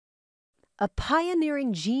A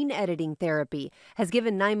pioneering gene editing therapy has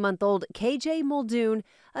given 9-month-old KJ Muldoon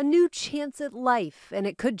a new chance at life, and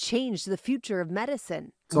it could change the future of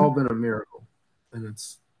medicine. It's all been a miracle, and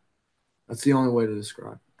that's the only way to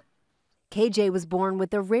describe it. KJ was born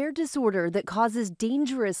with a rare disorder that causes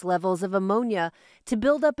dangerous levels of ammonia to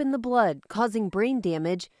build up in the blood, causing brain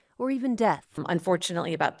damage or even death.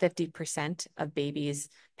 Unfortunately, about 50% of babies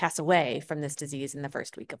pass away from this disease in the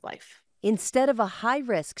first week of life. Instead of a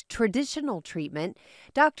high-risk traditional treatment,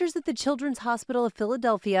 doctors at the Children's Hospital of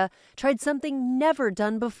Philadelphia tried something never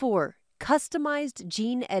done before: customized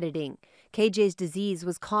gene editing. KJ's disease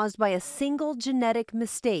was caused by a single genetic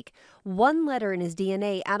mistake, one letter in his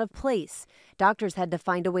DNA out of place. Doctors had to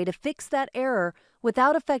find a way to fix that error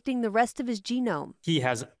without affecting the rest of his genome. He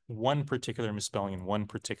has one particular misspelling in one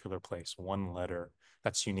particular place, one letter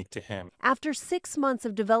that's unique to him. After 6 months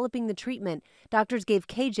of developing the treatment, doctors gave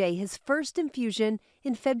KJ his first infusion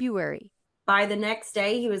in February. By the next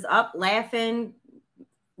day, he was up laughing,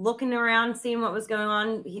 looking around, seeing what was going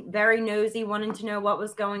on. Very nosy, wanting to know what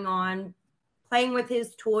was going on, playing with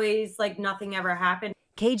his toys like nothing ever happened.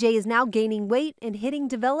 KJ is now gaining weight and hitting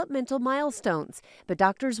developmental milestones, but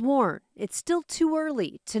doctors warn it's still too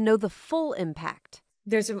early to know the full impact.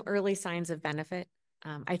 There's some early signs of benefit.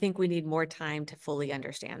 I think we need more time to fully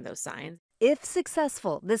understand those signs. If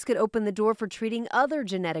successful, this could open the door for treating other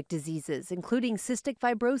genetic diseases, including cystic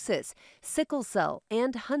fibrosis, sickle cell,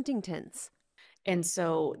 and Huntington's. And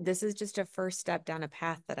so this is just a first step down a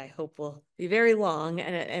path that I hope will be very long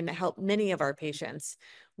and help many of our patients,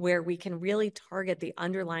 where we can really target the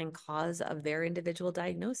underlying cause of their individual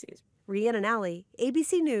diagnoses. Rhiannon Alley,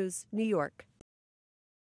 ABC News, New York.